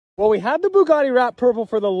Well, we had the Bugatti wrap purple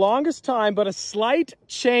for the longest time, but a slight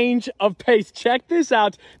change of pace. Check this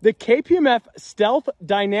out, the KPMF Stealth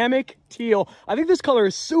Dynamic Teal. I think this color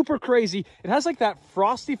is super crazy. It has like that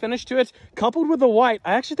frosty finish to it, coupled with the white.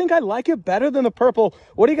 I actually think I like it better than the purple.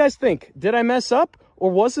 What do you guys think? Did I mess up? Or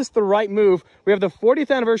was this the right move? We have the 40th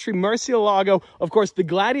anniversary Murcielago, of course, the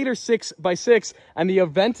Gladiator 6x6, and the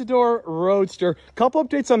Aventador Roadster. Couple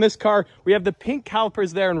updates on this car. We have the pink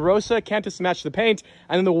calipers there in Rosa, can't just match the paint,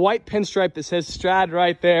 and then the white pinstripe that says Strad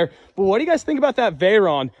right there. But what do you guys think about that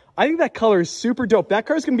Veyron? I think that color is super dope. That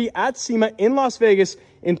car is going to be at SEMA in Las Vegas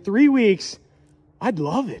in 3 weeks. I'd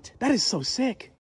love it. That is so sick.